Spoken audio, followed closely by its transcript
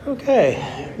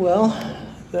Okay, well,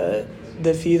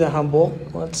 the few, the humble,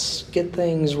 let's get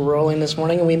things rolling this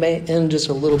morning, and we may end just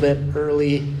a little bit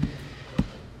early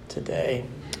today.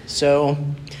 So,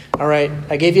 all right,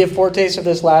 I gave you a foretaste of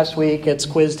this last week. It's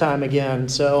quiz time again.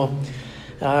 So,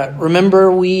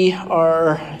 remember, we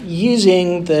are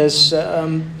using this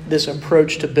this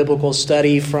approach to biblical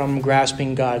study from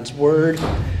grasping God's Word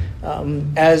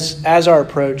as our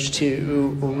approach to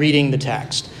reading the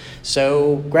text.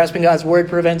 So grasping God's Word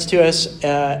presents to us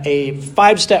a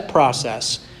 5-step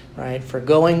process, right, for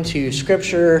going to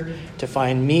Scripture to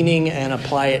find meaning and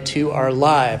apply it to our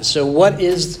lives. So what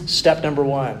is step number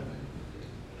 1?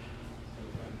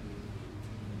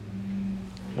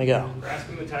 Let me go.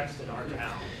 Grasping the text in our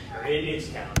town, or in its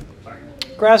town. Sorry.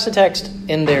 Grasp the text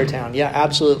in their town. Yeah,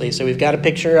 absolutely. So we've got a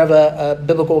picture of a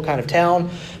biblical kind of town.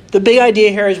 The big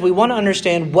idea here is we want to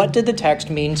understand, what did the text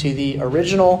mean to the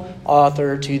original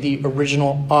author, to the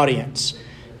original audience?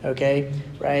 Okay,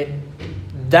 right?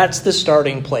 That's the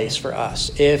starting place for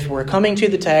us. If we're coming to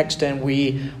the text and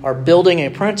we are building a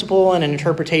principle and an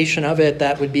interpretation of it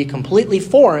that would be completely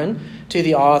foreign to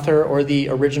the author or the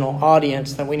original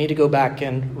audience, then we need to go back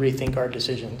and rethink our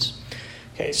decisions.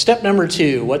 Okay, step number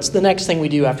 2. What's the next thing we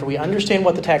do after we understand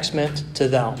what the text meant to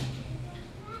them?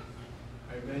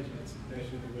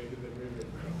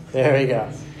 There we go.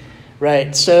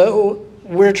 Right, so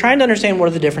we're trying to understand what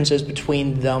are the differences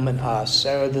between them and us.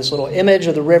 So this little image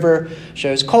of the river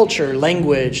shows culture,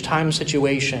 language, time,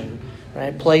 situation,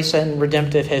 right, place and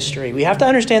redemptive history. We have to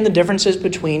understand the differences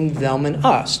between them and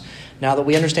us. Now that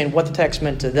we understand what the text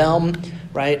meant to them,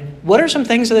 right, what are some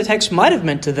things that the text might have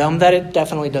meant to them that it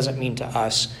definitely doesn't mean to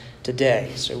us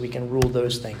today? So we can rule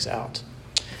those things out.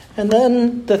 And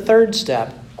then the third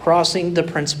step, crossing the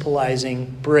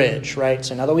principalizing bridge, right?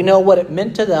 So now that we know what it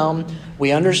meant to them,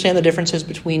 we understand the differences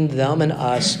between them and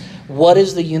us. What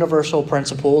is the universal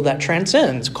principle that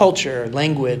transcends culture,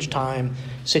 language, time,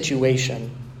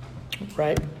 situation,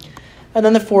 right? And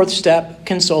then the fourth step,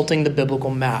 consulting the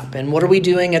biblical map. And what are we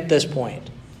doing at this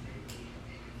point?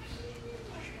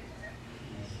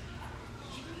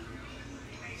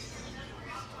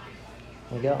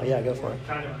 There we go. Yeah, go for it.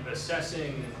 Kind of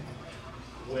assessing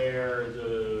where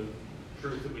the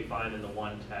truth that we find in the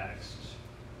one text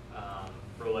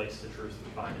relates to truth that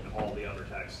we find in all the other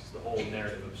texts, the whole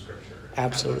narrative of Scripture.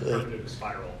 Absolutely. Kind of a perfect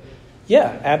spiral.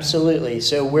 Yeah, absolutely.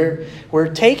 So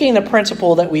we're taking the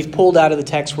principle that we've pulled out of the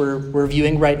text we're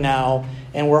reviewing right now,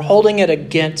 and we're holding it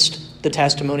against the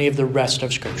testimony of the rest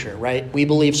of Scripture, right? We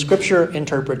believe Scripture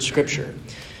interprets Scripture.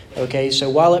 Okay, so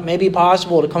while it may be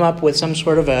possible to come up with some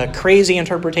sort of a crazy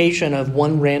interpretation of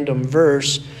one random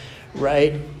verse,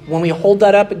 right, when we hold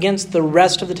that up against the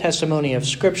rest of the testimony of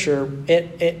Scripture,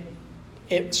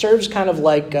 it serves kind of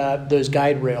like those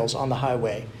guide rails on the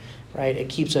highway, right? It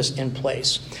keeps us in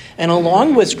place. And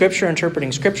along with Scripture,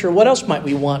 interpreting Scripture, what else might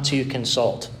we want to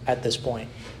consult at this point?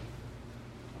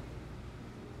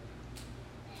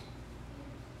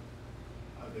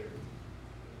 Other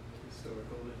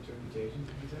historical interpretations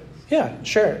of the text? Yeah,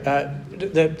 sure.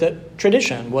 The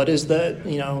tradition. What is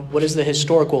the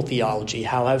historical theology?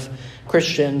 How have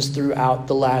Christians throughout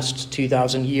the last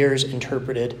 2,000 years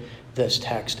interpreted this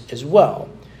text as well?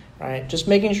 Right? Just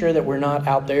making sure that we're not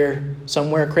out there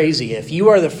somewhere crazy. If you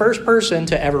are the first person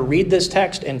to ever read this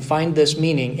text and find this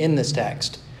meaning in this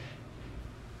text,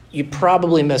 you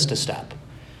probably missed a step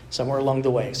somewhere along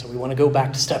the way. So we want to go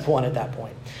back to step 1 at that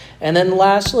point. And then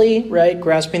lastly, right,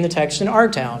 grasping the text in our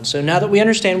town. So now that we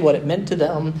understand what it meant to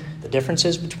them, the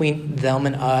differences between them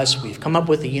and us, we've come up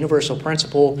with a universal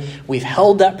principle. We've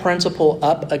held that principle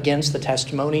up against the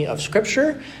testimony of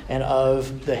Scripture and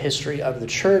of the history of the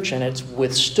church, and it's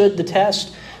withstood the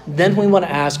test. Then we want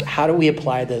to ask, how do we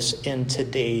apply this in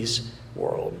today's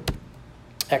world?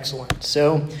 Excellent.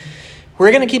 So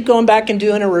we're going to keep going back and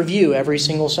doing a review every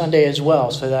single Sunday as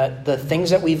well, so that the things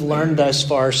that we've learned thus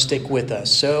far stick with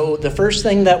us. So the first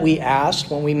thing that we asked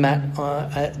when we met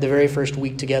at the very first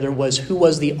week together was, who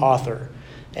was the author?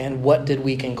 And what did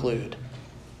we conclude?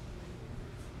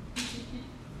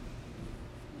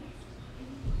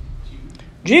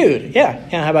 Jude. Yeah,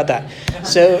 how about that?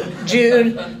 So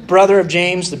Jude, brother of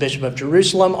James, the Bishop of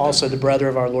Jerusalem, also the brother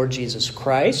of our Lord Jesus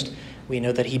Christ. We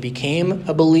know that he became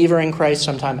a believer in Christ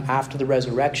sometime after the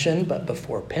resurrection, but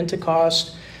before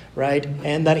Pentecost, right?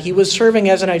 And that he was serving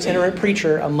as an itinerant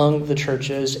preacher among the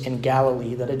churches in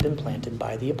Galilee that had been planted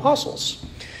by the apostles.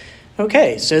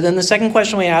 Okay, so then the second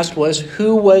question we asked was,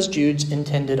 who was Jude's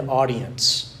intended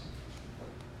audience?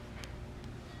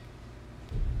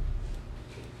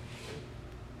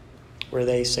 Were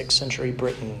they 6th century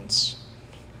Britons?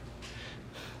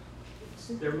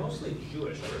 They're mostly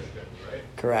Jewish Christians, right?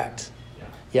 Correct.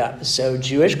 Yeah, so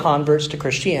Jewish converts to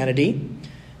Christianity,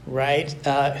 right,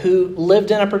 who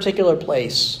lived in a particular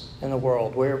place in the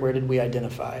world. Where did we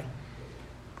identify?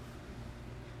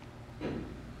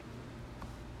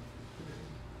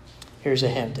 Here's a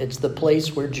hint. It's the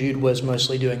place where Jude was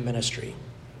mostly doing ministry.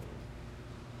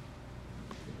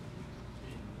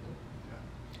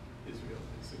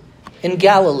 In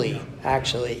Galilee,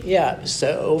 actually. Yeah,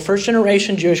 so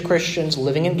first-generation Jewish Christians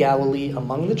living in Galilee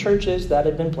among the churches that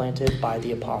had been planted by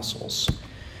the apostles.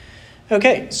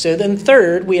 Okay, so then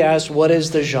third, we asked, what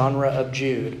is the genre of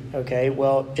Jude? Okay,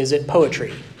 well, is it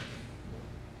poetry?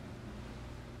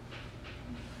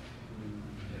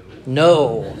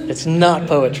 No, it's not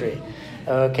poetry.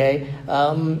 Okay,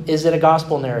 is it a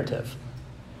gospel narrative?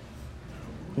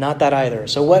 Not that either.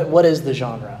 So what is the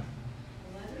genre?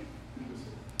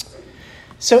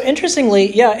 So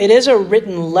interestingly, yeah, it is a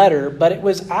written letter, but it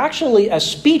was actually a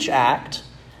speech act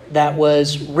that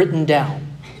was written down.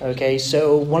 Okay,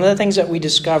 so one of the things that we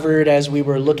discovered as we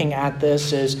were looking at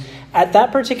this is at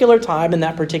that particular time in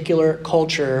that particular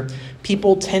culture,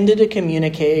 people tended to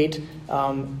communicate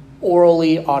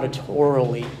orally,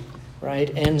 auditorily,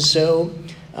 right? And so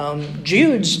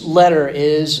Jude's letter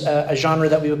is a genre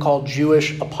that we would call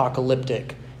Jewish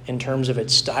apocalyptic in terms of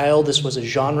its style. This was a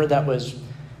genre that was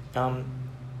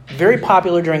very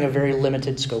popular during a very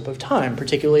limited scope of time,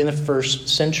 particularly in the first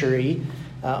century,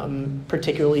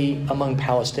 particularly among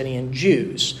Palestinian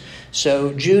Jews.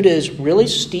 So Jude is really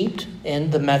steeped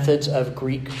in the methods of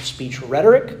Greek speech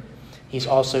rhetoric. He's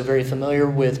also very familiar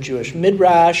with Jewish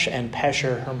midrash and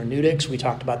pesher hermeneutics. We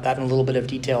talked about that in a little bit of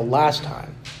detail last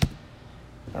time.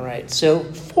 All right, so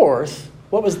fourth,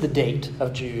 what was the date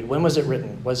of Jude? When was it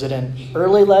written? Was it an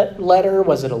early letter?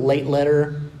 Was it a late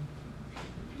letter?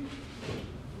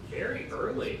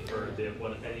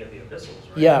 Any of the epistles,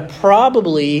 right? Yeah,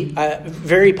 probably,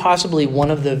 very possibly one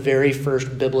of the very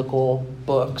first biblical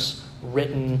books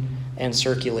written and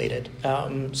circulated.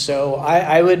 So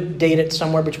I would date it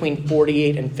somewhere between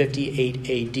 48 and 58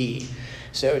 AD.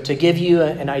 So to give you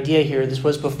an idea here, this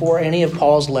was before any of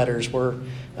Paul's letters were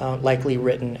likely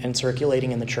written and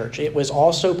circulating in the church. It was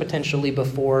also potentially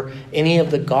before any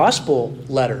of the gospel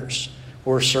letters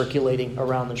were circulating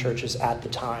around the churches at the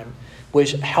time,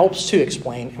 which helps to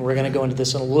explain, and we're going to go into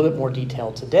this in a little bit more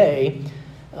detail today,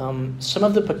 some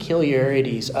of the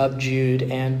peculiarities of Jude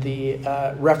and the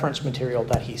reference material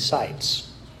that he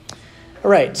cites. All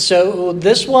right, so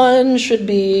this one should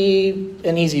be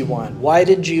an easy one. Why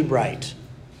did Jude write?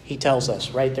 He tells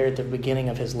us right there at the beginning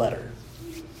of his letter.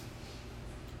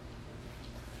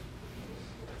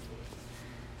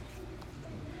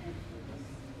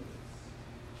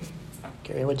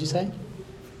 Gary, what'd you say?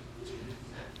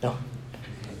 No.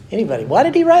 Anybody? Why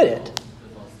did he write it?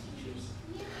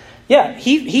 Yeah,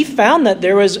 he found that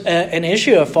there was an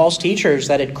issue of false teachers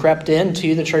that had crept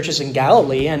into the churches in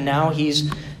Galilee, and now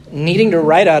he's needing to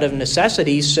write out of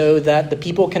necessity so that the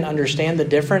people can understand the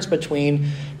difference between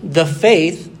the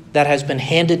faith that has been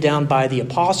handed down by the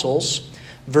apostles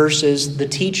versus the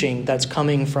teaching that's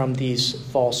coming from these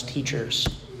false teachers.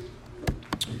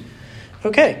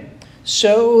 Okay.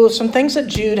 So some things that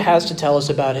Jude has to tell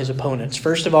us about his opponents.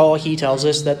 First of all, he tells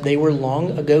us that they were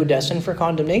long ago destined for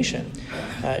condemnation.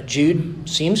 Jude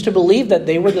seems to believe that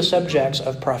they were the subjects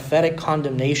of prophetic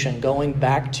condemnation going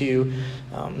back to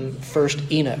First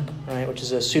Enoch, right, which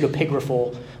is a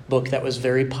pseudepigraphal book that was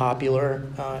very popular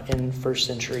in first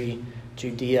century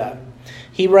Judea.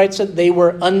 He writes that they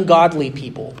were ungodly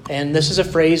people, and this is a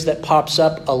phrase that pops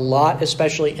up a lot,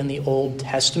 especially in the Old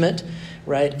Testament.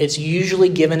 Right? It's usually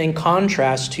given in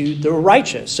contrast to the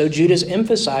righteous. So Jude is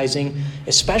emphasizing,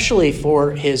 especially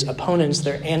for his opponents,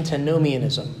 their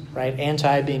antinomianism, right?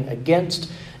 Anti being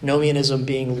against, nomianism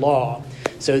being law.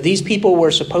 So these people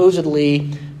were supposedly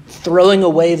throwing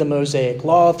away the Mosaic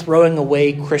law, throwing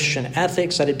away Christian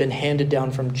ethics that had been handed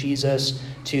down from Jesus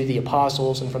to the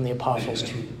apostles and from the apostles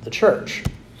to the church.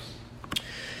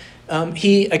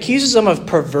 He accuses them of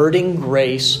perverting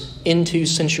grace into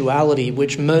sensuality,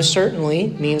 which most certainly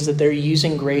means that they're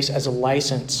using grace as a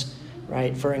license,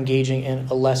 right, for engaging in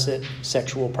illicit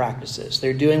sexual practices.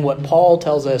 They're doing what Paul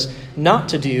tells us not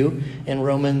to do in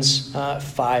Romans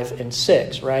 5 and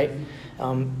 6, right?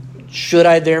 Should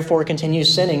I therefore continue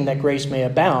sinning that grace may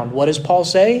abound? What does Paul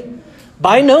say?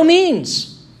 By no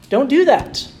means. Don't do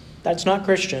that. That's not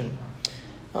Christian.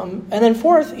 And then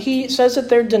fourth, he says that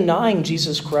they're denying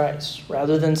Jesus Christ.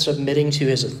 Rather than submitting to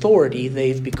his authority,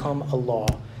 they've become a law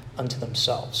unto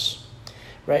themselves.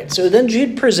 Right? So then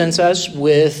Jude presents us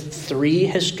with three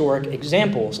historic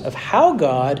examples of how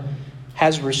God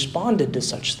has responded to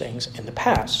such things in the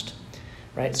past.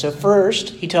 right? So first,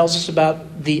 he tells us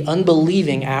about the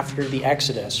unbelieving after the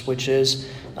Exodus, which is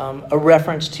a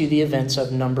reference to the events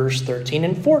of Numbers 13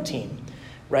 and 14,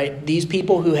 right? These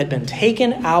people who had been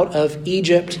taken out of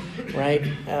Egypt, right,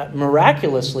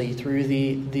 miraculously through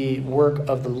the work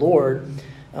of the Lord,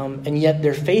 and yet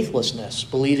their faithlessness,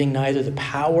 believing neither the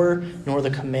power nor the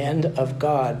command of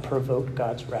God, provoked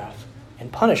God's wrath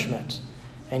and punishment.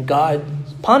 And God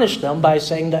punished them by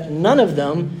saying that none of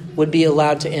them would be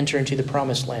allowed to enter into the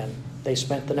promised land. They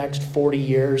spent the next 40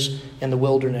 years in the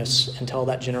wilderness until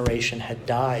that generation had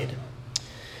died.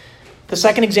 The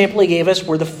second example he gave us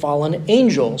were the fallen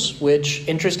angels, which,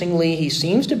 interestingly, he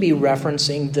seems to be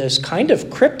referencing this kind of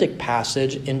cryptic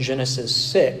passage in Genesis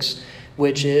 6,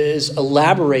 which is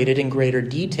elaborated in greater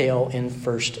detail in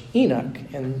 1 Enoch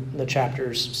in the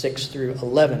chapters 6 through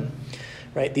 11.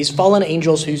 Right? These fallen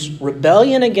angels whose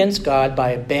rebellion against God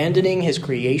by abandoning his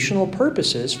creational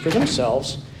purposes for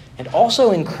themselves and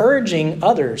also encouraging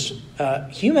others,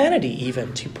 humanity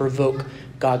even, to provoke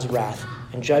God's wrath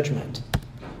and judgment.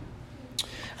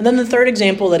 And then the third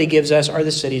example that he gives us are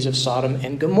the cities of Sodom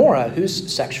and Gomorrah,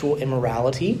 whose sexual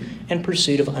immorality and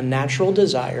pursuit of unnatural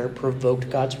desire provoked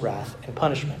God's wrath and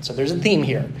punishment. So there's a theme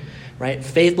here, right?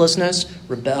 Faithlessness,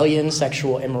 rebellion,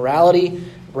 sexual immorality,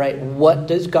 right? What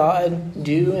does God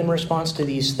do in response to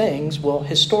these things? Well,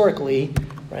 historically,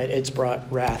 right, it's brought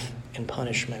wrath and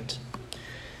punishment.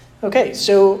 Okay,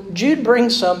 so Jude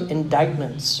brings some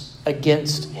indictments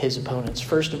against his opponents.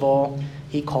 First of all,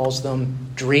 he calls them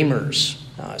dreamers.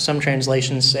 Some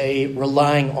translations say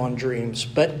relying on dreams.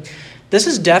 But this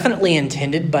is definitely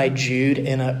intended by Jude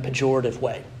in a pejorative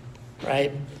way,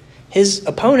 right? His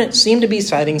opponents seem to be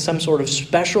citing some sort of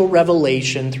special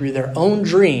revelation through their own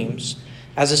dreams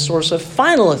as a source of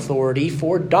final authority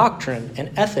for doctrine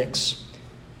and ethics,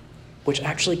 which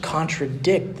actually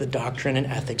contradict the doctrine and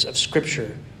ethics of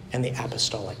Scripture and the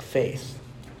apostolic faith.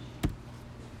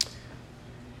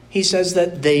 He says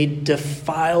that they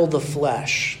defile the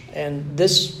flesh. And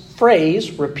this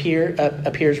phrase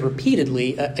appears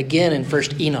repeatedly again in 1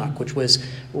 Enoch, which was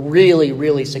really,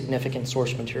 really significant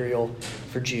source material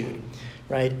for Jude.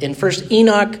 Right? In 1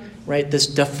 Enoch, right, this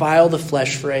defile the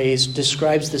flesh phrase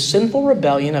describes the sinful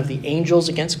rebellion of the angels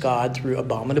against God through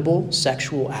abominable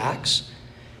sexual acts.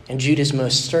 And Jude is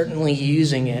most certainly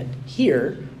using it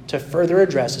here to further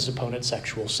address his opponent's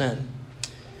sexual sin.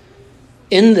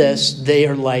 In this, they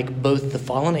are like both the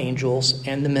fallen angels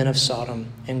and the men of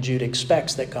Sodom, and Jude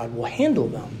expects that God will handle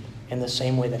them in the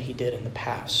same way that he did in the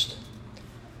past.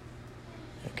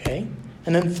 Okay?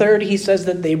 And then third, he says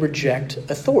that they reject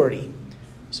authority.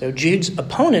 So Jude's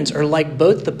opponents are like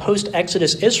both the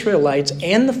post-Exodus Israelites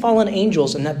and the fallen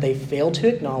angels in that they fail to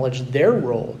acknowledge their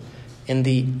role in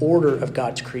the order of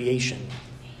God's creation.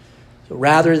 So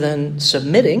rather than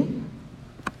submitting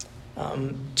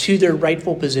to their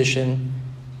rightful position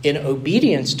in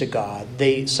obedience to God,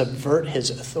 they subvert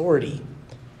his authority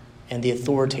and the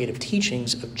authoritative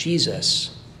teachings of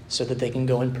Jesus so that they can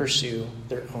go and pursue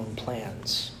their own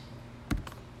plans.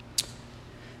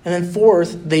 And then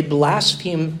fourth, they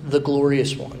blaspheme the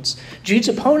glorious ones. Jude's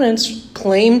opponents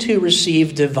claim to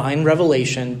receive divine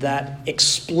revelation that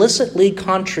explicitly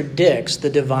contradicts the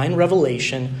divine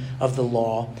revelation of the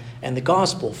law and the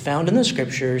gospel found in the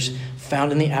Scriptures,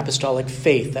 found in the apostolic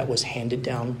faith that was handed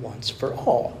down once for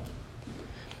all.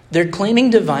 They're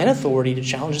claiming divine authority to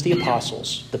challenge the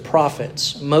apostles, the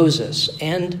prophets, Moses,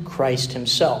 and Christ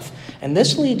himself. And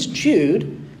this leads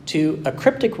Jude to a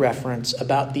cryptic reference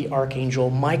about the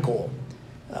archangel Michael.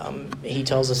 He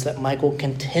tells us that Michael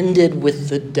contended with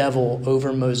the devil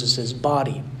over Moses'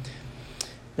 body.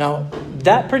 Now,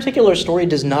 that particular story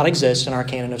does not exist in our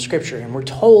canon of Scripture, and we're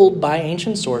told by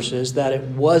ancient sources that it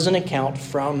was an account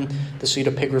from the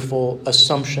pseudepigraphal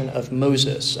Assumption of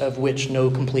Moses, of which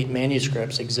no complete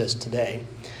manuscripts exist today.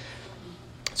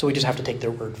 So we just have to take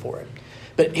their word for it.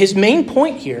 But his main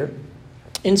point here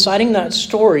in citing that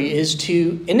story is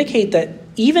to indicate that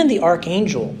even the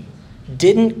archangel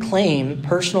didn't claim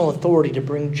personal authority to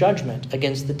bring judgment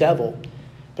against the devil,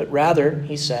 but rather,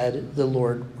 he said, the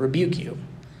Lord rebuke you.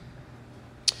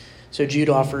 So Jude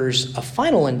offers a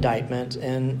final indictment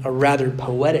in a rather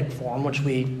poetic form, which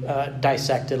we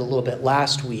dissected a little bit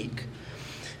last week,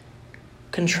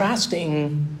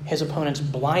 contrasting his opponent's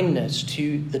blindness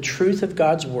to the truth of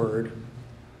God's word,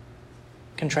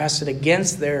 contrasted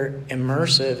against their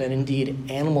immersive and indeed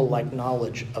animal-like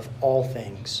knowledge of all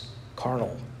things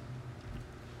carnal.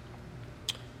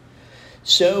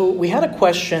 So we had a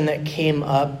question that came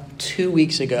up 2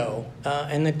 weeks ago,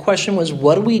 and the question was,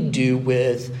 what do we do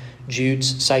with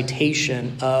Jude's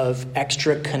citation of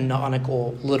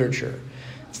extra-canonical literature?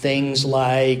 Things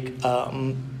like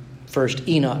first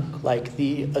Enoch, like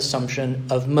the Assumption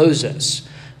of Moses.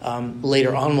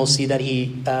 Later on, we'll see that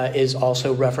he is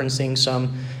also referencing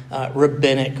some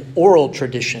rabbinic oral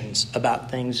traditions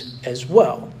about things as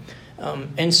well.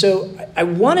 And so I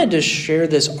wanted to share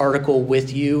this article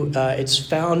with you. It's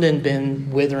found in Ben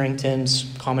Witherington's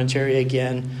commentary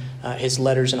again, his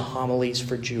Letters and Homilies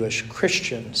for Jewish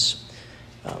Christians.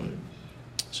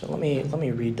 So let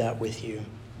me read that with you.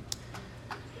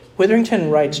 Witherington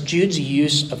writes, Jude's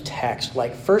use of text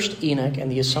like First Enoch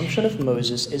and the Assumption of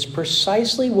Moses is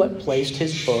precisely what placed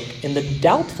his book in the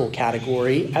doubtful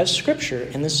category as scripture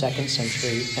in the 2nd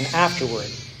century and afterward.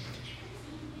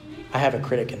 I have a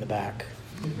critic in the back.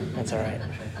 That's all right.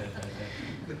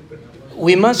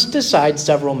 We must decide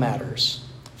several matters.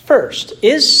 First,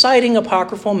 is citing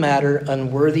apocryphal matter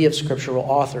unworthy of scriptural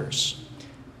authors?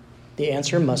 The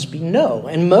answer must be no,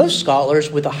 and most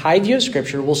scholars with a high view of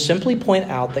Scripture will simply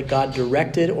point out that God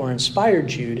directed or inspired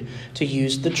Jude to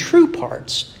use the true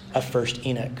parts of 1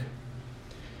 Enoch.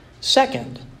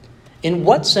 Second, in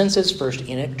what sense is 1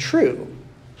 Enoch true?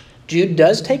 Jude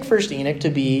does take 1 Enoch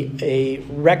to be a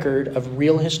record of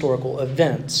real historical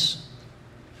events.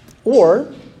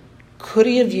 Or could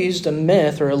he have used a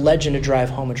myth or a legend to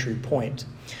drive home a true point?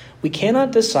 We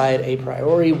cannot decide a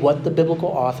priori what the biblical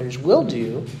authors will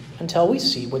do until we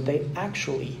see what they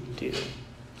actually do.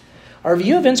 Our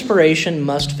view of inspiration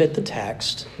must fit the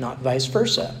text, not vice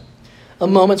versa. A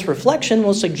moment's reflection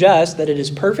will suggest that it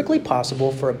is perfectly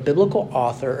possible for a biblical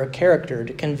author or character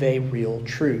to convey real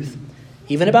truth,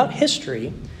 even about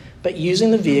history, but using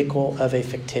the vehicle of a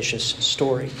fictitious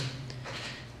story.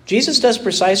 Jesus does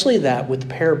precisely that with the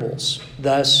parables.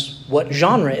 Thus, what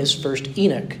genre is 1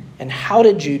 Enoch, and how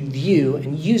did Jude view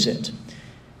and use it?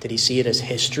 Did he see it as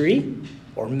history,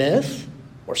 or myth,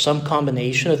 or some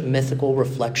combination of mythical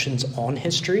reflections on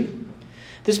history?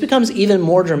 This becomes even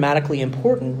more dramatically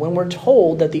important when we're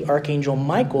told that the archangel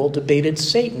Michael debated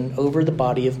Satan over the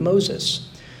body of Moses,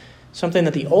 something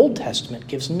that the Old Testament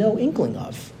gives no inkling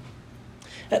of.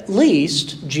 At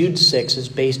least, Jude 6 is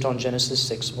based on Genesis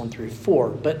 6, 1 through 4,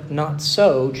 but not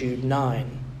so Jude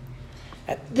 9.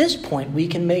 At this point, we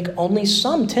can make only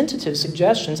some tentative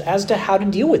suggestions as to how to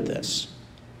deal with this.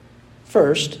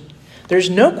 First, there's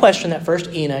no question that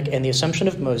 1 Enoch and the Assumption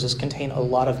of Moses contain a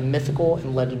lot of mythical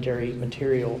and legendary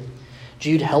material.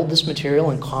 Jude held this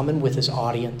material in common with his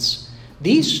audience.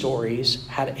 These stories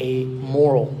had a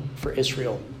moral for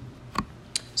Israel.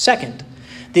 Second,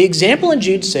 the example in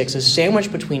Jude 6 is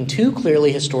sandwiched between two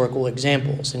clearly historical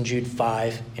examples in Jude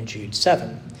 5 and Jude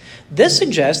 7. This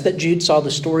suggests that Jude saw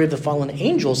the story of the fallen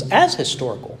angels as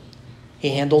historical. He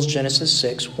handles Genesis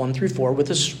 6, 1 through 4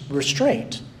 with a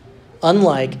restraint,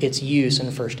 unlike its use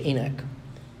in 1 Enoch.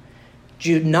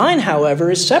 Jude 9,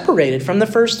 however, is separated from the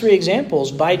first three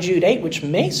examples by Jude 8, which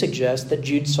may suggest that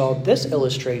Jude saw this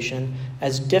illustration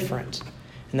as different,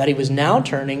 and that he was now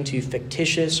turning to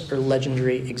fictitious or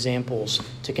legendary examples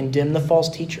to condemn the false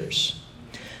teachers.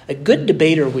 A good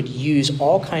debater would use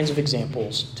all kinds of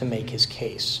examples to make his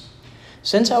case.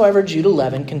 Since, however, Jude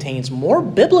 11 contains more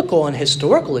biblical and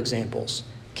historical examples,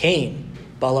 Cain,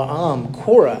 Balaam,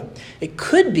 Korah, it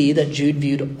could be that Jude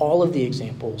viewed all of the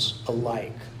examples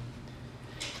alike.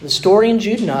 The story in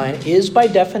Jude 9 is, by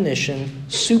definition,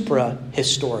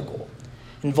 supra-historical,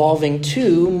 involving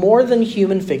two more than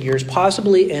human figures,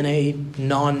 possibly in a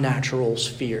non-natural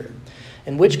sphere,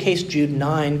 in which case Jude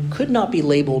 9 could not be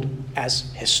labeled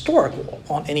as historical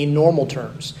on any normal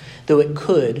terms, though it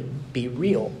could be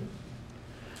real.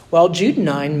 While Jude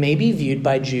 9 may be viewed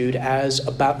by Jude as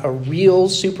about a real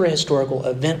supra-historical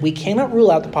event, we cannot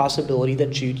rule out the possibility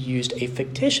that Jude used a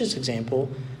fictitious example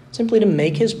simply to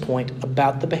make his point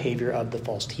about the behavior of the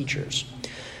false teachers.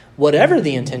 Whatever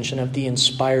the intention of the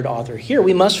inspired author here,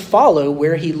 we must follow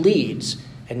where he leads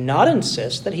and not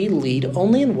insist that he lead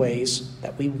only in ways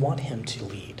that we want him to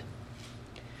lead.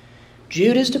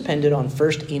 Jude is dependent on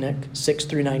 1 Enoch 6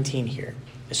 through 19 here,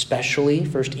 especially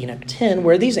 1 Enoch 10,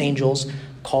 where these angels,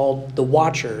 called the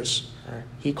Watchers, or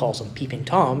he calls them peeping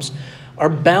toms, are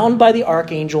bound by the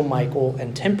archangel Michael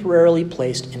and temporarily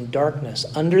placed in darkness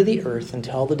under the earth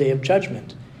until the day of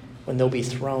judgment, when they'll be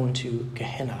thrown to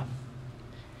Gehenna.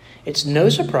 It's no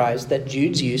surprise that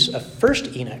Jude's use of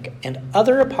 1 Enoch and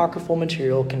other apocryphal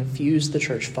material confused the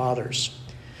church fathers.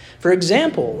 For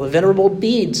example, the Venerable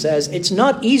Bede says it's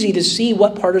not easy to see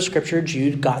what part of Scripture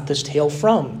Jude got this tale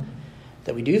from,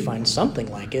 though we do find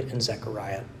something like it in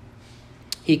Zechariah.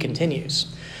 He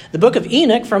continues, the book of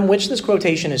Enoch, from which this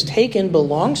quotation is taken,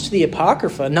 belongs to the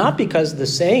Apocrypha, not because the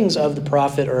sayings of the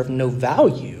prophet are of no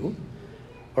value,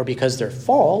 or because they're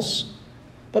false,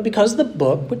 but because the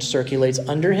book which circulates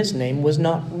under his name was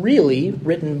not really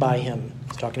written by him.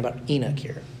 He's talking about Enoch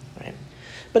here, right?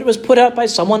 But it was put out by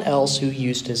someone else who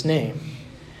used his name.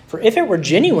 For if it were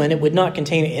genuine, it would not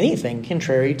contain anything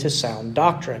contrary to sound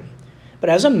doctrine. But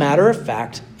as a matter of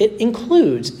fact, it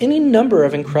includes any number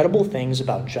of incredible things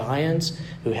about giants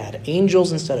who had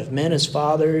angels instead of men as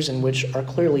fathers, and which are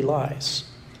clearly lies.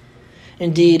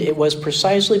 Indeed, it was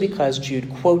precisely because Jude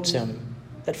quotes him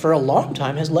that for a long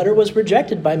time his letter was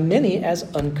rejected by many as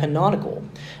uncanonical.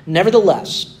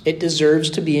 Nevertheless, it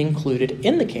deserves to be included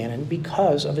in the canon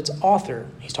because of its author.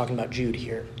 He's talking about Jude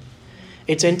here.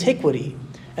 Its antiquity,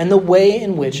 and the way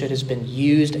in which it has been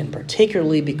used, and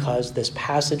particularly because this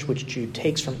passage which Jude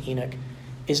takes from Enoch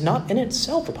is not in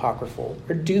itself apocryphal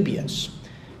or dubious,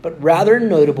 but rather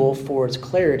notable for its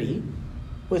clarity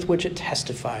with which it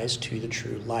testifies to the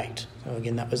true light. So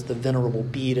again, that was the Venerable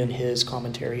Bede in his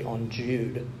commentary on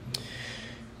Jude.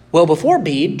 Well, before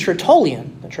Bede,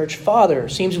 Tertullian, the church father,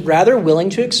 seems rather willing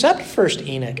to accept 1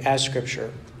 Enoch as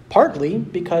scripture, partly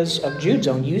because of Jude's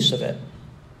own use of it.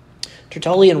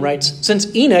 Tertullian writes,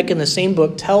 "Since Enoch in the same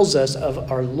book tells us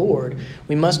of our Lord,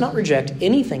 we must not reject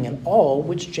anything at all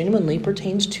which genuinely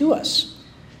pertains to us.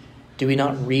 Do we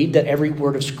not read that every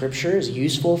word of Scripture is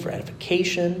useful for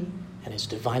edification and is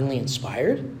divinely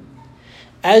inspired?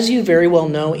 As you very well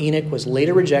know, Enoch was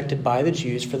later rejected by the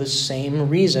Jews for the same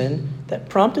reason that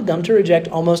prompted them to reject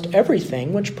almost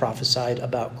everything which prophesied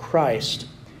about Christ.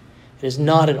 It is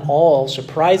not at all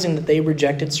surprising that they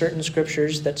rejected certain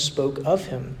scriptures that spoke of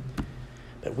him.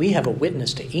 But we have a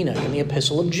witness to Enoch in the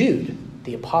Epistle of Jude,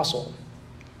 the apostle."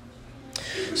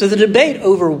 So the debate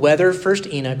over whether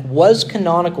 1 Enoch was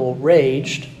canonical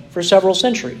raged for several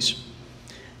centuries.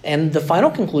 And the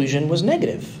final conclusion was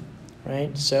negative,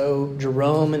 right? So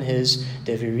Jerome in his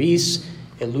De Viris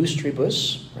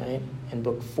Illustribus, right, in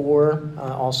Book 4,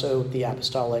 also the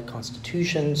Apostolic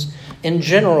Constitutions. In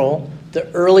general, the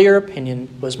earlier opinion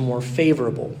was more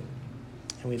favorable.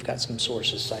 And we've got some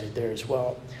sources cited there as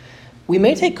well. We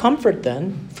may take comfort,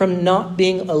 then, from not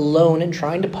being alone in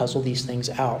trying to puzzle these things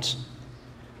out.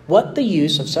 What the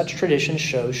use of such tradition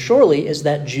shows, surely, is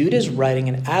that Jude is writing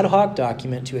an ad hoc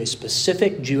document to a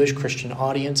specific Jewish Christian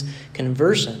audience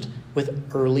conversant with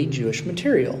early Jewish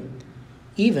material,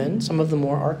 even some of the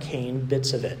more arcane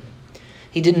bits of it.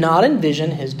 He did not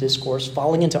envision his discourse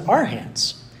falling into our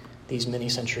hands these many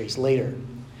centuries later.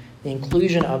 The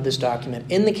inclusion of this document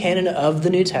in the canon of the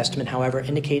New Testament, however,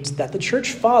 indicates that the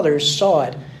church fathers saw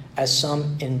it as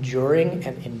some enduring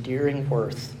and endearing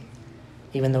worth,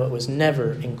 even though it was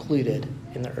never included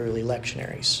in the early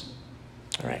lectionaries.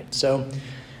 All right, so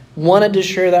wanted to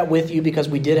share that with you because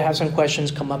we did have some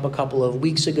questions come up a couple of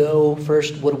weeks ago.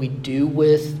 First, what do we do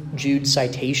with Jude's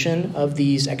citation of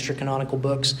these extra-canonical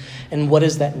books? And what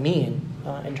does that mean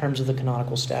in terms of the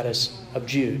canonical status of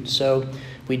Jude? So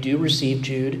we do receive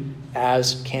Jude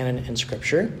as canon in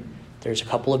Scripture. There's a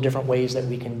couple of different ways that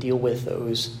we can deal with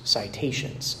those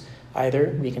citations.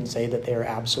 Either we can say that they are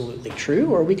absolutely true,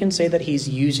 or we can say that he's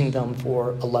using them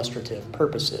for illustrative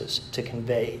purposes to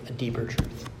convey a deeper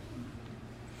truth.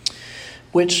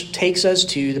 Which takes us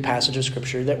to the passage of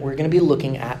Scripture that we're going to be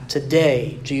looking at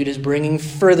today. Jude is bringing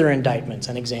further indictments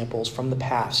and examples from the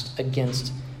past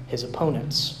against his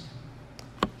opponents.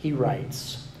 He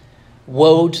writes,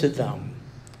 "Woe to them,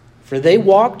 for they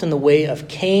walked in the way of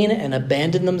Cain and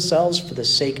abandoned themselves for the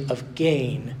sake of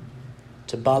gain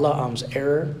to Balaam's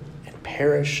error and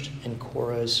perished in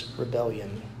Korah's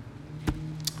rebellion."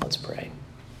 Let's pray.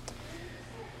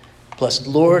 Blessed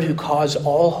Lord, who caused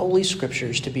all holy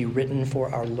scriptures to be written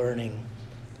for our learning,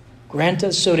 grant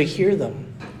us so to hear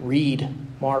them, read,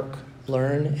 mark,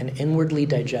 learn, and inwardly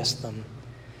digest them,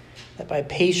 that by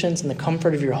patience and the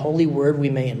comfort of your holy word we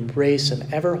may embrace and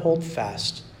ever hold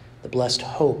fast the blessed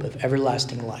hope of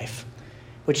everlasting life,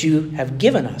 which you have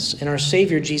given us in our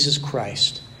Savior Jesus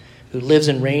Christ, who lives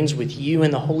and reigns with you in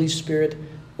the Holy Spirit,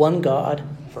 one God,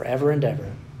 forever and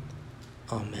ever.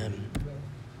 Amen.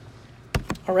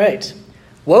 All right.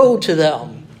 Woe to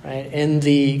them, right? In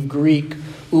the Greek,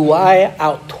 ouai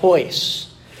autois.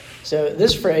 So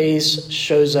this phrase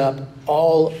shows up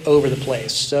all over the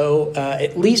place. So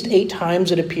at least 8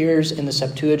 times it appears in the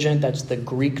Septuagint. That's the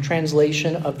Greek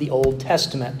translation of the Old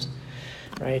Testament,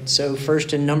 right? So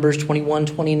first in Numbers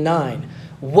 21:29,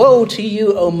 "Woe to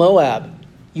you, O Moab!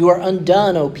 You are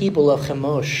undone, O people of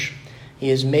Chemosh. He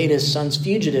has made his sons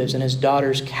fugitives and his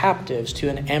daughters captives to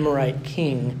an Amorite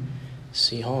king,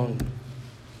 Sihon."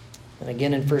 And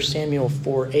again in 1 Samuel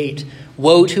 4:8,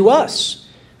 "Woe to us!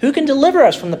 Who can deliver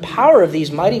us from the power of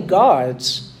these mighty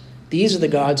gods? These are the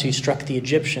gods who struck the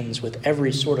Egyptians with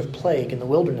every sort of plague in the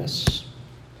wilderness."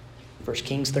 1 1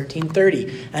 Kings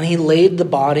 13:30. And he laid the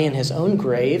body in his own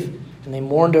grave, and they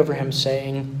mourned over him,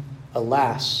 saying,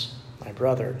 Alas, my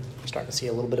brother. I'm starting to see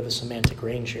a little bit of a semantic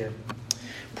range here.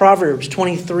 Proverbs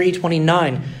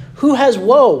 23:29. Who has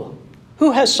woe?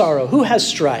 Who has sorrow? Who has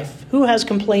strife? Who has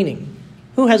complaining?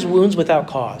 Who has wounds without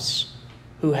cause?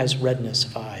 Who has redness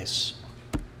of eyes?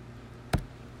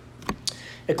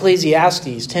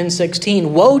 Ecclesiastes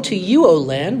 10:16. Woe to you, O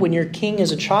land, when your king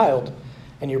is a child,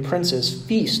 and your princes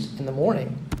feast in the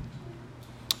morning.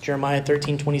 Jeremiah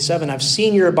 13:27. I've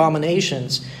seen your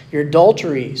abominations, your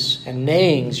adulteries and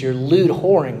neighings, your lewd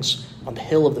whorings on the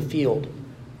hill of the field.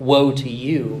 Woe to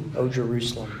you, O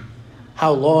Jerusalem!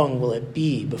 How long will it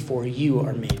be before you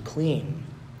are made clean?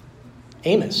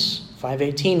 Amos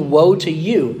 5:18. Woe to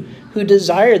you, who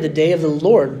desire the day of the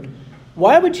Lord!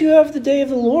 Why would you have the day of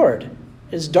the Lord?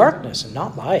 It is darkness and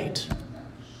not light.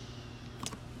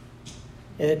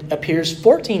 It appears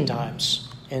 14 times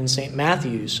in St.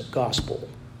 Matthew's Gospel.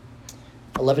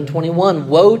 11:21.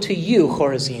 Woe to you,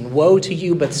 Chorazin! Woe to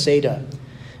you, Bethsaida!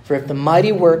 For if the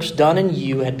mighty works done in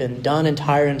you had been done in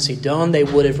Tyre and Sidon, they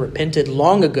would have repented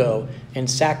long ago in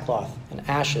sackcloth and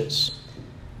ashes.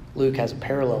 Luke has a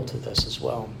parallel to this as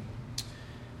well.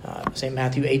 St.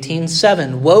 Matthew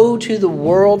 18:7. Woe to the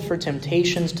world for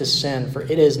temptations to sin, for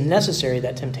it is necessary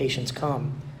that temptations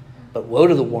come. But woe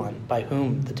to the one by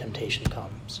whom the temptation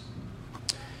comes.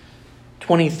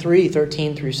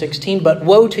 23:13 through 16. But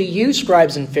woe to you,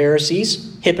 scribes and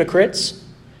Pharisees, hypocrites,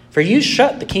 for you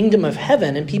shut the kingdom of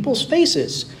heaven in people's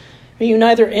faces. For you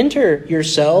neither enter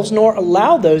yourselves nor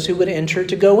allow those who would enter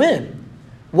to go in.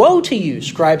 Woe to you,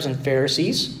 scribes and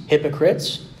Pharisees,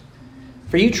 hypocrites,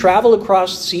 for you travel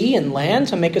across sea and land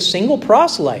to make a single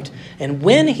proselyte, and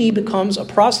when he becomes a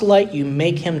proselyte, you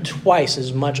make him twice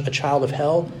as much a child of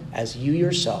hell as you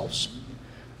yourselves.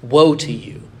 Woe to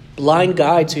you, blind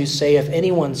guides who say, if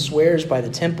anyone swears by the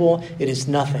temple, it is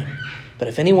nothing. But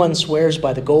if anyone swears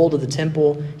by the gold of the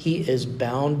temple, he is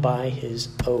bound by his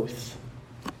oath.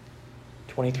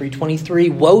 23:23.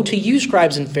 Woe to you,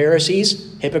 scribes and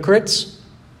Pharisees, hypocrites.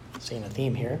 Seeing a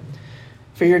theme here.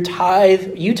 For you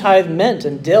tithe mint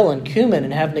and dill and cumin,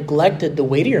 and have neglected the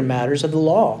weightier matters of the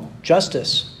law,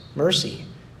 justice, mercy,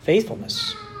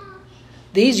 faithfulness.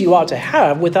 These you ought to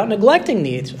have without neglecting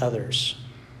these others.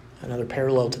 Another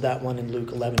parallel to that one in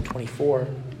Luke 11:24.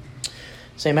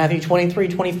 St. Matthew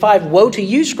 23:25. Woe to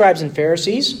you, scribes and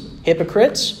Pharisees,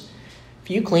 hypocrites!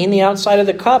 For you clean the outside of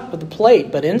the cup with the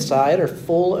plate, but inside are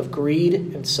full of greed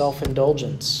and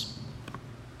self-indulgence.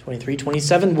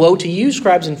 23:27. Woe to you,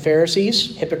 scribes and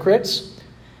Pharisees, hypocrites!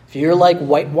 For you're like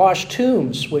whitewashed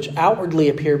tombs, which outwardly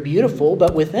appear beautiful,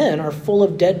 but within are full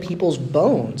of dead people's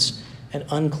bones and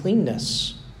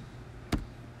uncleanness.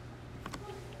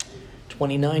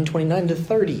 29 to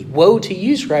 30. Woe to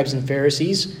you, scribes and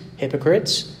Pharisees,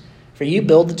 hypocrites! For you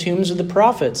build the tombs of the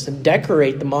prophets and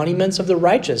decorate the monuments of the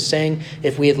righteous, saying,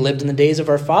 if we had lived in the days of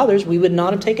our fathers, we would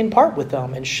not have taken part with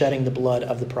them in shedding the blood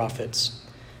of the prophets.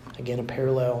 Again, a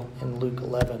parallel in Luke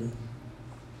 11.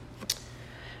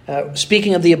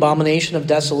 Speaking of the abomination of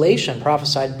desolation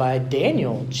prophesied by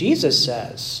Daniel, Jesus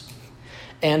says,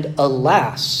 and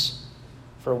alas,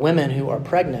 for women who are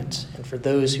pregnant and for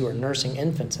those who are nursing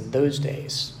infants in those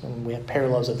days. And we have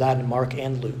parallels of that in Mark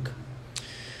and Luke.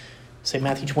 St.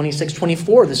 Matthew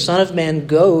 26:24, the Son of Man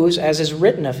goes as is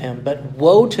written of him, but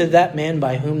woe to that man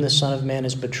by whom the Son of Man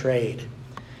is betrayed.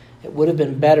 It would have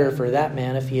been better for that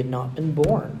man if he had not been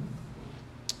born.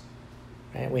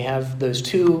 Right? We have those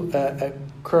two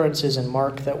occurrences in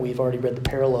Mark that we've already read the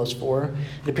parallels for.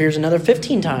 It appears another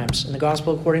 15 times in the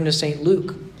Gospel according to St.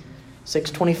 Luke.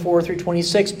 6:24 through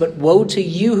 26. But woe to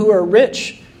you who are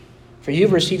rich, for you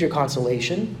have received your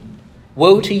consolation.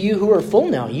 Woe to you who are full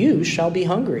now, you shall be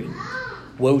hungry.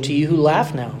 Woe to you who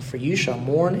laugh now, for you shall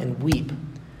mourn and weep.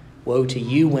 Woe to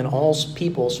you when all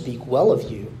people speak well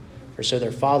of you, for so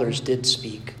their fathers did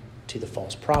speak to the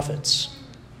false prophets.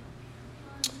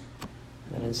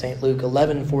 And in St. Luke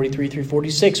 11:43 through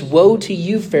 46, woe to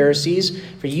you, Pharisees,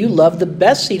 for you love the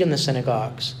best seat in the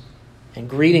synagogues and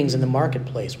greetings in the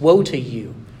marketplace. Woe to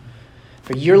you,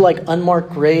 for you're like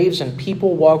unmarked graves, and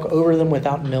people walk over them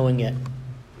without knowing it.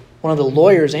 One of the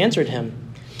lawyers answered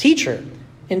him, Teacher,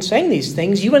 in saying these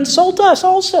things, you insult us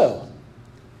also.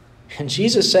 And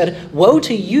Jesus said, woe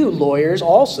to you, lawyers,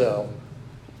 also,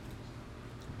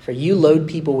 for you load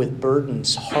people with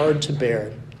burdens hard to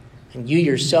bear, and you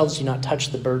yourselves do not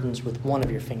touch the burdens with one of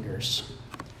your fingers.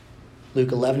 Luke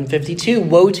 11:52,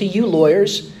 woe to you,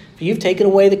 lawyers, for you've taken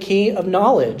away the key of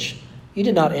knowledge. You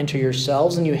did not enter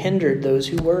yourselves, and you hindered those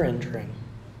who were entering.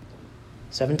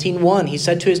 17:1, he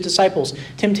said to his disciples,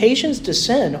 temptations to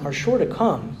sin are sure to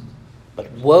come,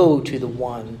 but woe to the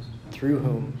one through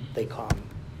whom they come.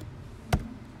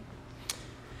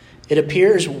 It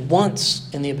appears once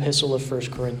in the Epistle of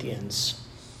 1 Corinthians,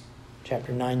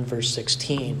 chapter 9, verse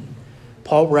 16.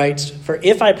 Paul writes, "For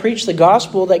if I preach the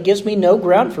gospel, that gives me no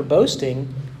ground for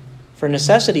boasting, for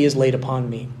necessity is laid upon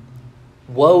me.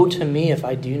 Woe to me if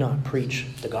I do not preach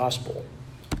the gospel."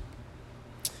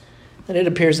 And it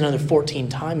appears another 14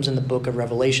 times in the book of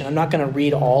Revelation. I'm not going to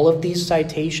read all of these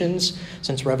citations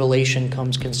since Revelation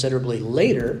comes considerably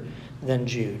later than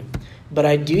Jude. But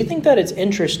I do think that it's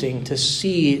interesting to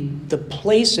see the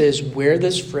places where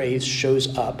this phrase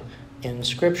shows up in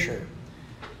Scripture.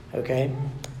 Okay?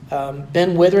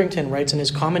 Ben Witherington writes in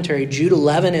his commentary, Jude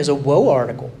 11 is a woe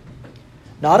article,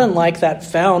 not unlike that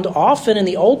found often in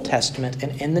the Old Testament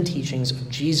and in the teachings of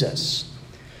Jesus.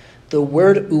 The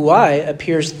word uai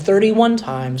appears 31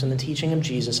 times in the teaching of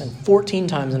Jesus and 14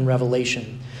 times in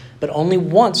Revelation, but only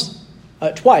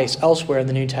twice elsewhere in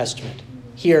the New Testament,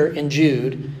 here in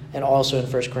Jude and also in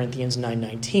 1 Corinthians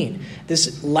 9:19.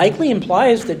 This likely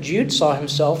implies that Jude saw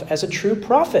himself as a true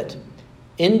prophet,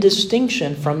 in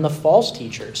distinction from the false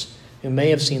teachers who may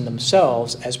have seen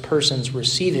themselves as persons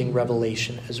receiving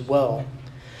revelation as well.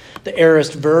 The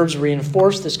aorist verbs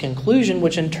reinforce this conclusion,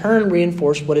 which in turn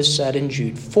reinforce what is said in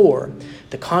Jude 4.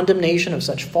 The condemnation of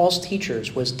such false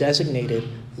teachers was designated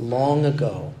long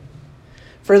ago.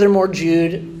 Furthermore,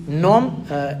 Jude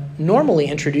normally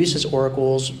introduces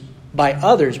oracles by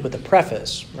others with a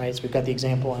preface, right? So we've got the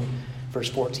example in verse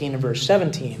 14 and verse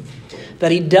 17.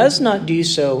 That he does not do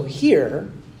so here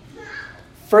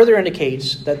further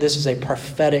indicates that this is a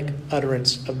prophetic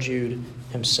utterance of Jude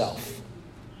himself.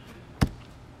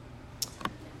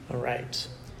 All right.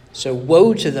 So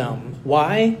woe to them.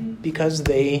 Why? Because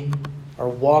they are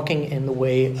walking in the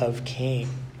way of Cain.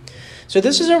 So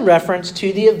this is a reference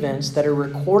to the events that are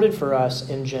recorded for us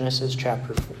in Genesis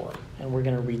chapter 4. And we're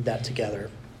going to read that together.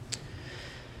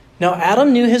 Now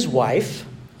Adam knew his wife,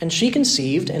 and she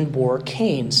conceived and bore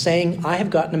Cain, saying, I have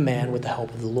gotten a man with the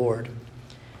help of the Lord.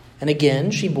 And again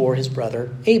she bore his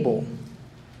brother Abel.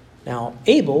 Now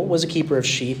Abel was a keeper of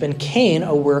sheep, and Cain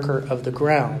a worker of the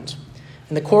ground.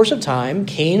 In the course of time,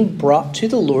 Cain brought to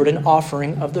the Lord an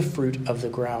offering of the fruit of the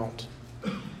ground.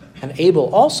 And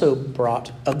Abel also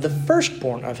brought of the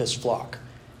firstborn of his flock,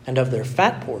 and of their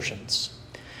fat portions.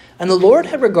 And the Lord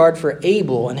had regard for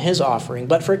Abel and his offering,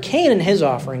 but for Cain and his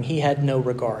offering he had no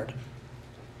regard.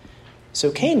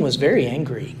 So Cain was very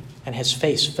angry, and his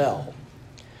face fell.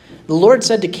 The Lord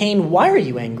said to Cain, Why are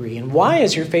you angry, and why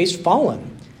is your face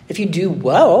fallen? If you do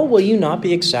well, will you not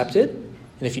be accepted?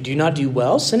 And if you do not do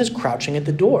well, sin is crouching at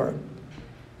the door.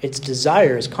 Its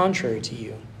desire is contrary to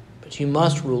you, but you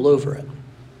must rule over it.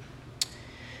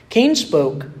 Cain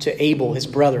spoke to Abel, his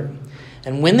brother,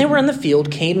 and when they were in the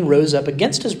field, Cain rose up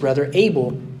against his brother Abel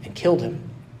and killed him.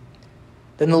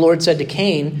 Then the Lord said to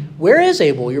Cain, Where is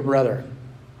Abel, your brother?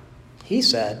 He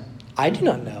said, I do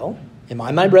not know. Am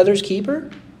I my brother's keeper?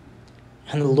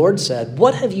 And the Lord said,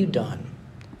 What have you done?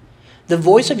 The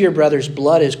voice of your brother's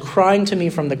blood is crying to me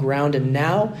from the ground, and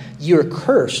now you are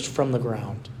cursed from the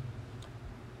ground,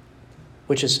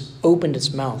 which has opened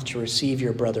its mouth to receive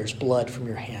your brother's blood from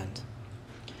your hand.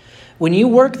 When you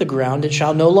work the ground, it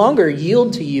shall no longer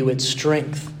yield to you its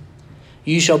strength.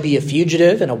 You shall be a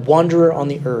fugitive and a wanderer on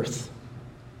the earth.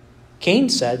 Cain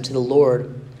said to the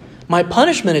Lord, My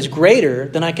punishment is greater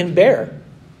than I can bear.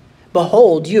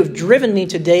 Behold, you have driven me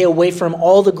today away from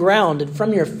all the ground, and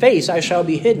from your face I shall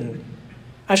be hidden.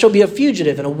 I shall be a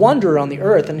fugitive and a wanderer on the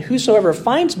earth, and whosoever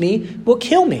finds me will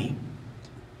kill me.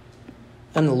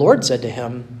 And the Lord said to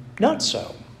him, Not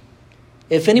so.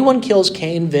 If anyone kills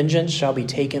Cain, vengeance shall be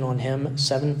taken on him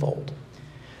sevenfold.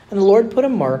 And the Lord put a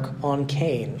mark on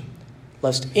Cain,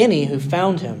 lest any who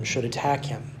found him should attack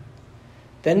him.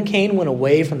 Then Cain went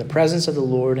away from the presence of the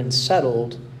Lord and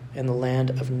settled in the land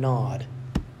of Nod,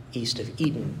 east of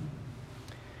Eden.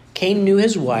 Cain knew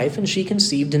his wife, and she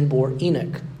conceived and bore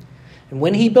Enoch. And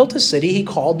when he built a city, he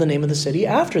called the name of the city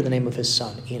after the name of his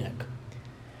son, Enoch.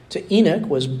 To Enoch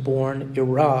was born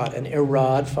Irad, and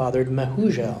Irad fathered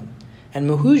Mehujael, and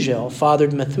Mehujael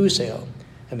fathered Methusael,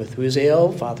 and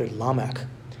Methusael fathered Lamech.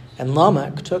 And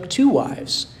Lamech took 2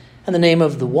 wives, and the name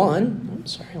of the one,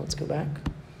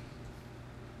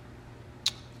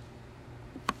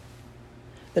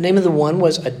 The name of the one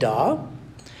was Adah,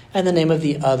 and the name of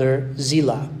the other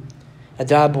Zillah.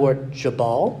 Adah bore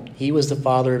Jabal. He was the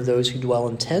father of those who dwell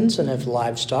in tents and of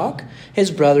livestock.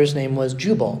 His brother's name was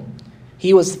Jubal.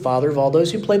 He was the father of all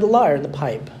those who play the lyre and the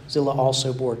pipe. Zillah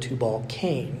also bore Tubal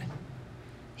Cain.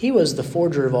 He was the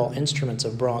forger of all instruments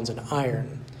of bronze and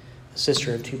iron. The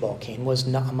sister of Tubal Cain was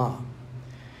Naamah.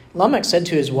 Lamech said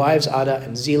to his wives Adah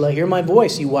and Zillah, "Hear my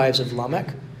voice, you wives of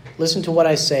Lamech. Listen to what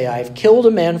I say. I have killed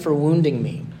a man for wounding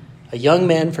me, a young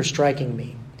man for striking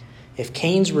me. If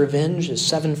Cain's revenge is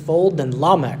sevenfold, then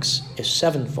Lamech's is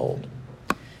sevenfold."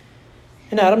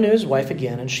 And Adam knew his wife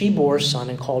again, and she bore a son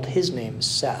and called his name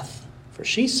Seth. For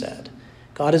she said,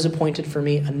 "God has appointed for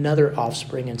me another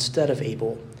offspring instead of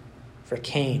Abel, for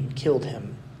Cain killed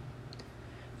him."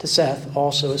 To Seth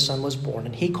also a son was born,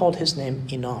 and he called his name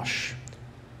Enosh.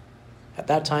 At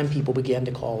that time, people began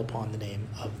to call upon the name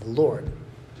of the Lord.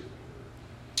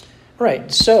 All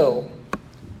right, so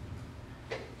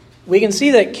we can see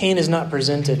that Cain is not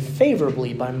presented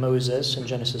favorably by Moses in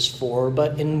Genesis 4,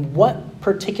 but in what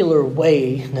particular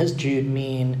way does Jude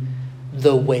mean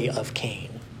the way of Cain?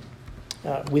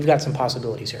 We've got some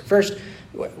possibilities here. First,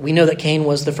 we know that Cain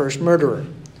was the first murderer.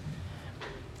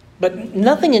 But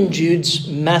nothing in Jude's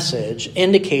message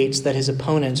indicates that his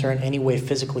opponents are in any way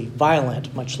physically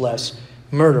violent, much less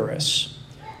murderous.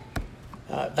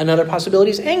 Another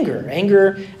possibility is anger.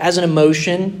 Anger as an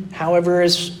emotion, however,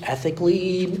 is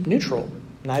ethically neutral,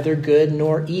 neither good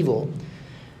nor evil.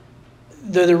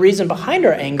 Though the reason behind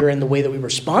our anger and the way that we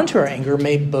respond to our anger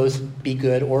may both be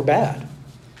good or bad.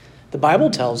 The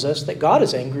Bible tells us that God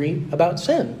is angry about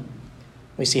sin.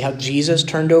 We see how Jesus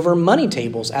turned over money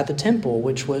tables at the temple,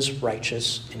 which was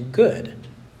righteous and good.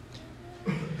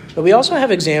 But we also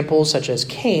have examples such as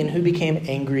Cain, who became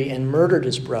angry and murdered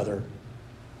his brother,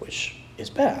 which is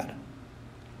bad.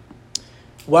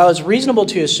 While it's reasonable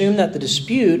to assume that the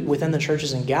dispute within the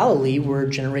churches in Galilee were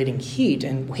generating heat,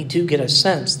 and we do get a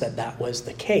sense that that was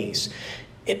the case,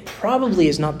 it probably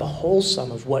is not the whole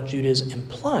sum of what Jude is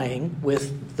implying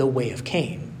with the way of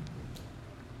Cain.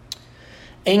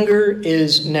 Anger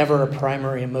is never a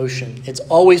primary emotion. It's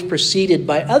always preceded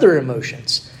by other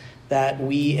emotions that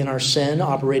we, in our sin,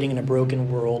 operating in a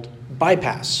broken world,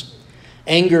 bypass.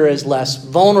 Anger is less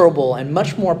vulnerable and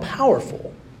much more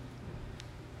powerful.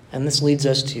 And this leads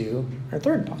us to our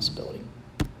third possibility: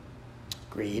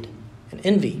 greed and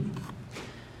envy.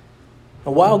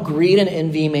 Now, while greed and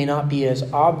envy may not be as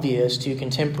obvious to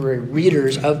contemporary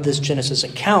readers of this Genesis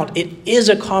account, it is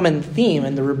a common theme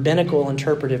in the rabbinical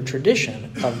interpretive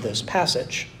tradition of this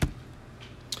passage.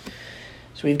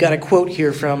 So we've got a quote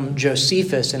here from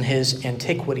Josephus in his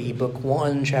Antiquity, Book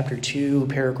 1, Chapter 2,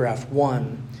 Paragraph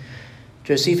 1.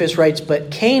 Josephus writes, "But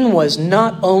Cain was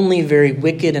not only very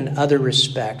wicked in other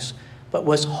respects, but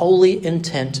was wholly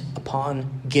intent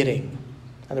upon getting."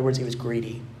 In other words, he was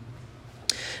greedy.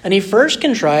 "And he first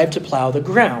contrived to plow the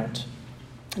ground.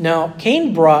 Now,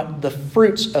 Cain brought the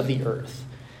fruits of the earth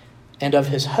and of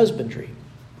his husbandry.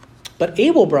 But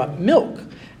Abel brought milk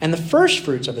and the first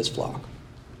fruits of his flock.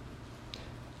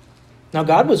 Now,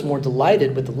 God was more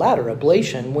delighted with the latter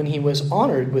oblation when he was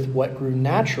honored with what grew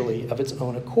naturally of its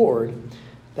own accord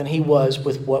than he was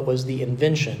with what was the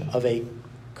invention of a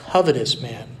covetous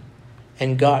man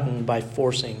and gotten by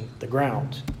forcing the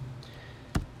ground."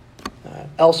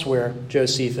 Elsewhere,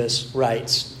 Josephus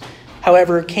writes,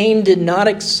 "However, Cain did not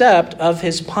accept of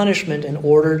his punishment in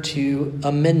order to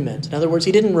amendment." In other words,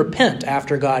 he didn't repent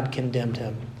after God condemned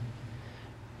him,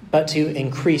 but to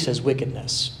increase his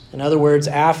wickedness. In other words,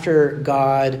 after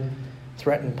God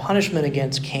threatened punishment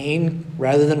against Cain,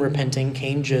 rather than repenting,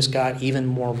 Cain just got even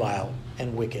more vile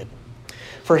and wicked.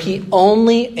 For he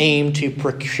only aimed to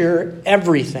procure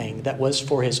everything that was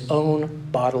for his own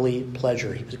bodily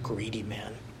pleasure. He was a greedy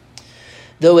man,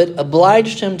 though it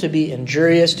obliged him to be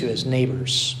injurious to his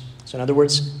neighbors. So in other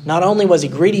words, not only was he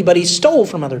greedy, but he stole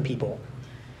from other people.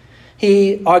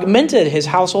 He augmented his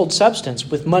household substance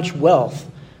with much wealth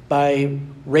by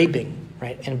raping,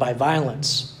 right, and by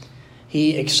violence.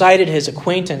 He excited his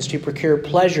acquaintance to procure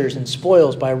pleasures and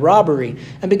spoils by robbery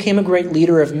and became a great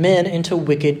leader of men into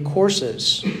wicked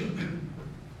courses.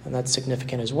 And that's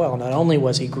significant as well. Not only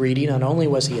was he greedy, not only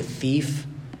was he a thief,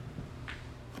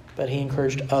 but he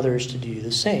encouraged others to do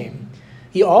the same.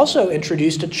 He also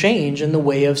introduced a change in the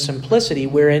way of simplicity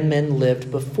wherein men lived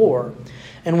before,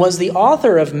 and was the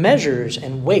author of measures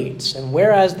and weights. And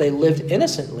whereas they lived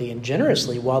innocently and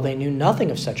generously while they knew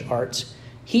nothing of such arts,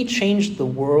 he changed the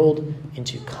world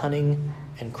into cunning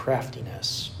and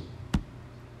craftiness.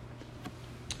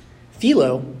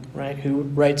 Philo, right, who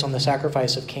writes on the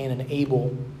sacrifice of Cain and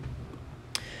Abel,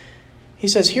 he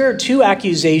says, here are two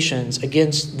accusations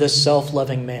against this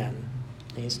self-loving man.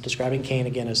 He's describing Cain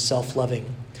again as self-loving.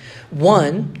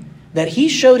 One, that he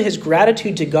showed his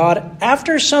gratitude to God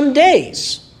after some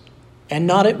days and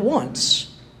not at once.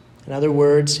 In other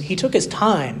words, he took his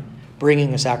time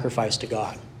bringing a sacrifice to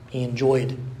God. He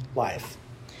enjoyed life.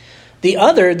 The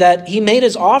other, that he made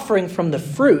his offering from the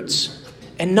fruits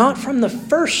and not from the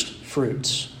first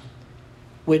fruits.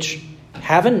 which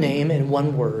have a name in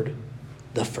one word,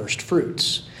 the first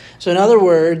fruits. So in other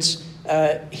words,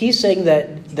 he's saying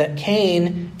that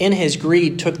Cain, in his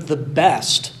greed, took the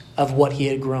best of what he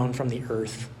had grown from the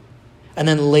earth, and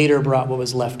then later brought what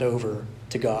was left over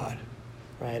to God,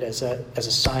 right, as a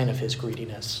sign of his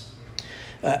greediness.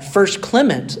 First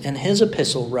Clement in his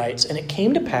epistle writes, "And it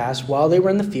came to pass while they were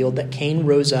in the field that Cain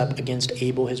rose up against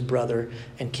Abel his brother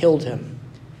and killed him."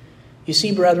 You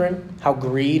see, brethren, how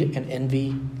greed and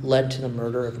envy led to the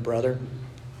murder of a brother?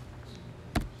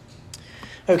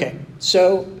 Okay,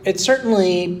 so it's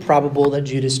certainly probable that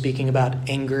Jude is speaking about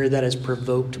anger that is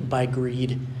provoked by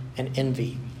greed and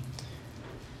envy.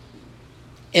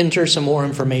 Enter some more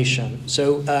information.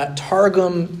 So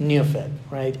Targum Neophyt,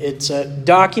 right? It's a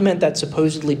document that's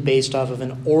supposedly based off of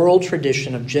an oral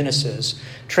tradition of Genesis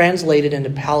translated into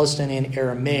Palestinian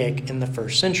Aramaic in the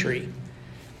 1st century.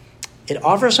 It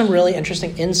offers some really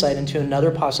interesting insight into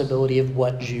another possibility of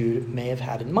what Jude may have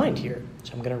had in mind here.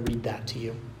 So I'm going to read that to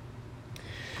you.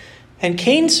 "And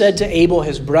Cain said to Abel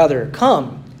his brother,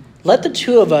 'Come, let the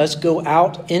two of us go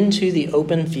out into the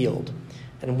open field.'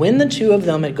 And when the two of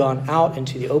them had gone out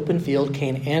into the open field,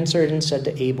 Cain answered and said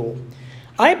to Abel,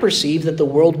 'I perceive that the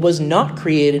world was not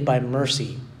created by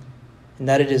mercy, and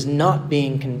that it is not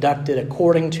being conducted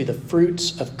according to the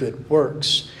fruits of good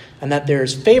works, and that there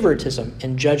is favoritism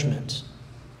in judgment.'"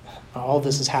 All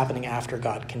this is happening after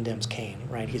God condemns Cain,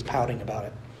 right? He's pouting about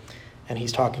it, and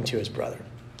he's talking to his brother.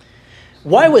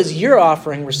 "Why was your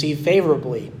offering received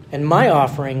favorably, and my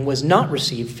offering was not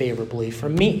received favorably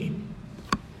from me?"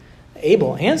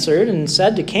 Abel answered and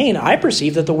said to Cain, "I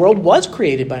perceive that the world was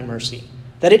created by mercy,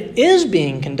 that it is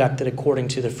being conducted according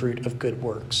to the fruit of good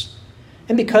works.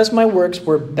 And because my works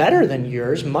were better than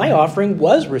yours, my offering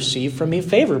was received from me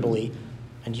favorably,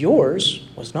 and yours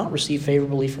was not received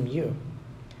favorably from you."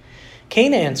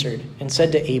 Cain answered and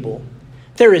said to Abel,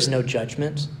 "There is no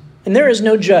judgment, and there is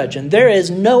no judge, and there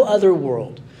is no other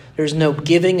world. There is no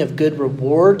giving of good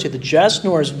reward to the just,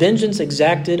 nor is vengeance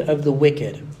exacted of the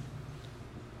wicked."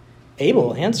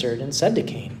 Abel answered and said to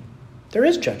Cain, "There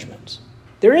is judgment,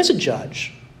 there is a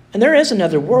judge, and there is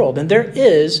another world, and there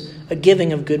is a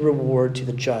giving of good reward to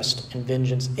the just, and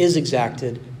vengeance is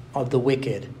exacted of the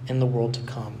wicked in the world to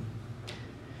come."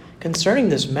 Concerning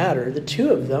this matter, the two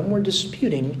of them were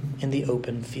disputing in the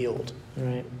open field.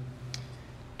 Right?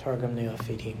 Targum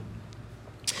Neophyt.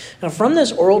 Now, from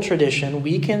this oral tradition,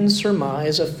 we can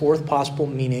surmise a fourth possible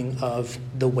meaning of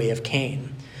the way of Cain,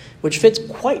 which fits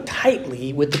quite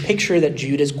tightly with the picture that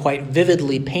Jude has quite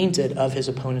vividly painted of his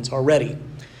opponents already,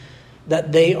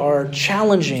 that they are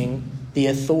challenging the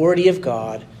authority of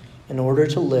God in order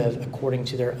to live according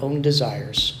to their own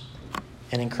desires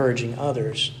and encouraging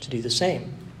others to do the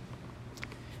same.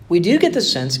 We do get the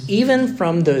sense, even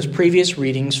from those previous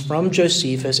readings from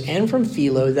Josephus and from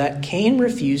Philo, that Cain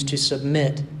refused to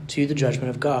submit to the judgment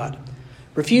of God,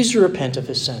 refused to repent of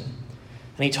his sin.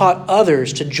 And he taught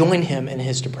others to join him in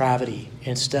his depravity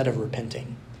instead of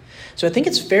repenting. So I think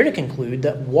it's fair to conclude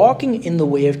that walking in the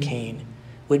way of Cain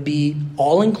would be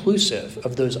all-inclusive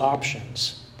of those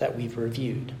options that we've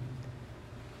reviewed.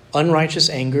 Unrighteous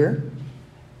anger,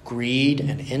 greed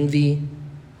and envy,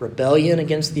 rebellion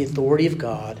against the authority of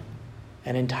God,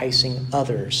 and enticing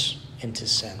others into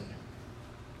sin.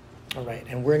 All right,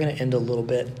 and we're going to end a little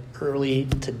bit early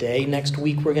today. Next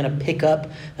week, we're going to pick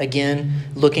up again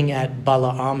looking at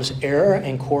Balaam's error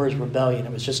and Korah's rebellion.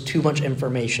 It was just too much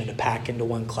information to pack into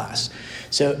one class.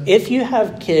 So if you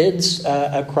have kids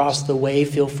across the way,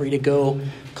 feel free to go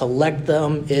collect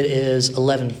them. It is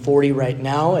 11:40 right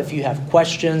now. If you have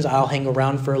questions, I'll hang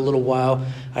around for a little while.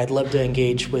 I'd love to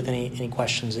engage with any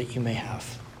questions that you may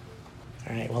have.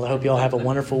 All right, well, I hope you all have a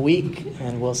wonderful week,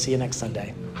 and we'll see you next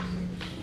Sunday.